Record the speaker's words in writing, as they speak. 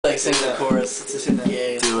sing the chorus. Let's sing that.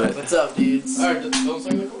 Yeah. Do it. What's up, dudes? Alright, don't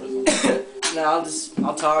sing the chorus. No,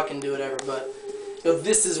 I'll talk and do whatever, but yo,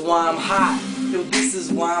 this is why I'm hot. Yo, this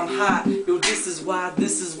is why I'm hot. Yo, this is why I'm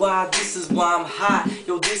hot.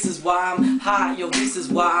 Yo, this is why I'm hot. Yo, this is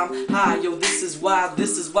why I'm hot. Yo, this is why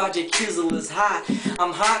Jkizzle is hot.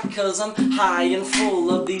 I'm hot cause I'm high and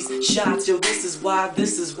full of these shots. Yo, this is why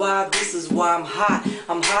I'm hot.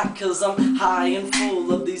 I'm hot cause I'm high and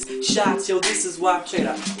full of these shots. Yo, this is why, check it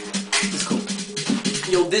out. It's cool.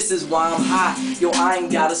 Yo, this is why I'm hot. Yo, I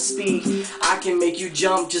ain't gotta speak. I can make you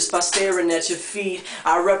jump just by staring at your feet.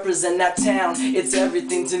 I represent that town, it's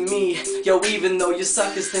everything to me. Yo, even though you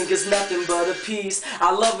suckers think it's nothing but a piece,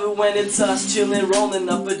 I love it when it's us chillin', rolling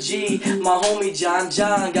up a G. My homie John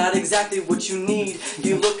got exactly what you need.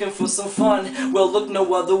 You looking for some fun? Well, look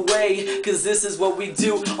no other way, cause this is what we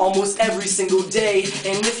do almost every single day.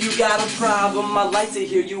 And if you got a problem, I'd like to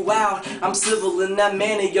hear you out. I'm civil in that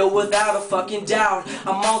manner, yo, without a fucking doubt.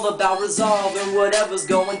 I'm all about resolving whatever's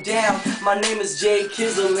going down. My name is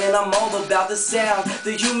Jkizzle and I'm all about the sound.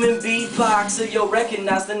 The human beatboxer, yo,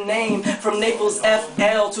 recognize the name. From Naples,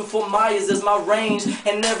 FL to Fort Myers is my range.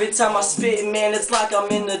 And every time I spit, man, it's like I'm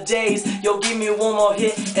in the daze. Yo, give me one more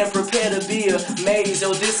hit and prepare to be amazed.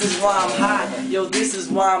 Yo, this is why I'm hot. Yo, this is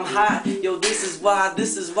why I'm hot. Yo, this is why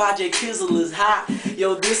Jkizzle is hot.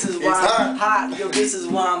 Yo, this is why I'm hot. Yo, this is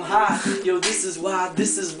why I'm hot. Yo, this is why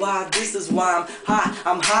I'm hot.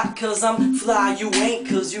 I'm hot cause I'm fly, you ain't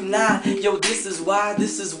cause you not. Yo, this is why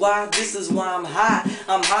I'm hot.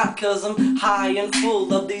 I'm hot cause I'm high and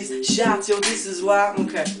full of these shots. Yo, this is why,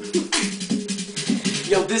 okay.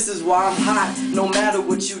 Yo, this is why I'm hot. No matter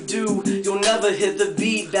what you do, you'll never hit the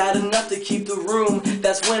beat bad enough to keep the room.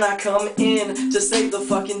 That's when I come in to save the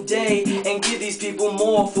fucking day and give these people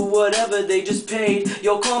more for whatever they just paid.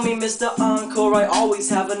 Yo, call me Mr. Encore, I always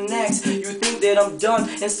have a next. You think that I'm done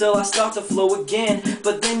and still I start to flow again,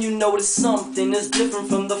 but then you notice something is different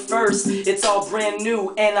from the first. It's all brand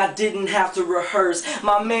new and I didn't have to rehearse.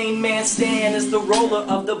 My main man Stan is the roller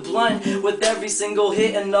of the blunt. With every single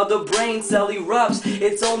hit another brain cell erupts.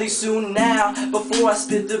 It's only soon now, before I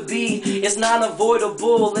spit the beat. It's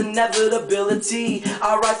non-avoidable inevitability.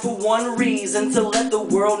 I write for one reason, to let the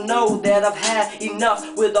world know that I've had enough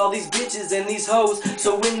with all these bitches and these hoes.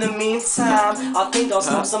 So in the meantime, I think I'll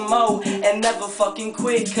smoke some more and never fucking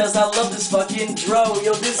quit, cause I love this fucking dro.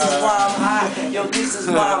 Yo, this is why I'm hot. Yo, this is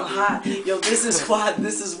why I'm hot. Yo, this is why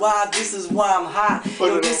I'm hot.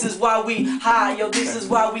 Yo, this is why we high. Yo, this is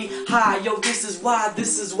why we high. Yo, this is why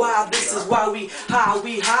we high.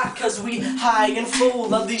 We hot cause we high and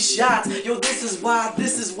full of these shots. Yo, this is why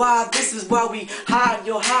we high.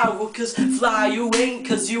 Yo, high, well, cause fly, you ain't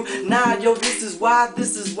cause you not. Yo, this is why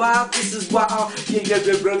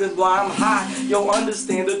I'm hot. Yo,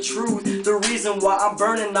 understand the truth. The reason why I'm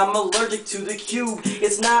burning, I'm allergic to the cube.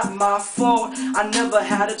 It's not my fault, I never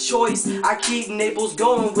had a choice. I keep Naples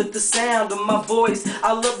going with the sound of my voice.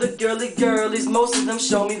 I love the girlies, most of them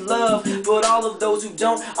show me love, but all of those who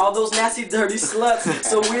don't, all those nasty dirty sluts.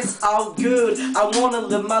 So it's all good, I wanna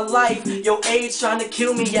live my life. Yo, age trying to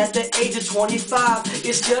kill me at the age of 25.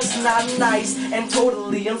 It's just not nice and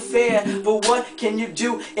totally unfair, but what can you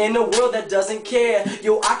do in a world that doesn't care?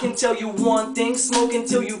 Yo, I can tell you one thing, smoke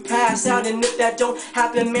until you pass out. And if that don't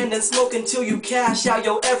happen, man, then smoke until you cash out.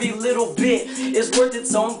 Yo, every little bit is worth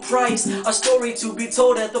its own price. A story to be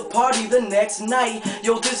told at the party the next night.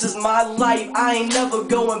 Yo, this is my life, I ain't never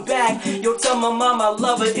going back. Yo, tell my mom I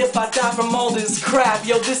love her if I die from all this crap.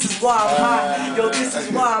 Yo, this is why I'm hot. Yo, this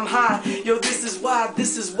is why I'm hot. Yo, this is why I'm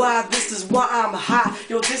hot.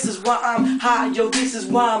 Yo, this is why I'm hot. Yo, this is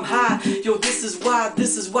why I'm hot. Yo, this is why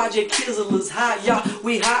Jkizzle is hot. Y'all,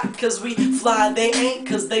 we hot cause we fly, they ain't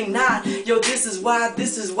cause they not. Yo, this is why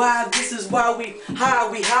we high.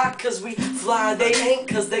 We hot cause we fly, they ain't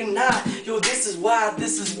cause they not. Yo, this is why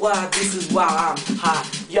I'm hot.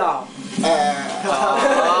 Y'all.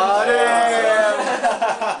 Oh,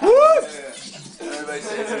 damn. Woo! Everybody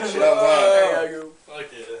say some shit.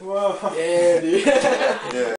 Fuck yeah. Yeah, dude.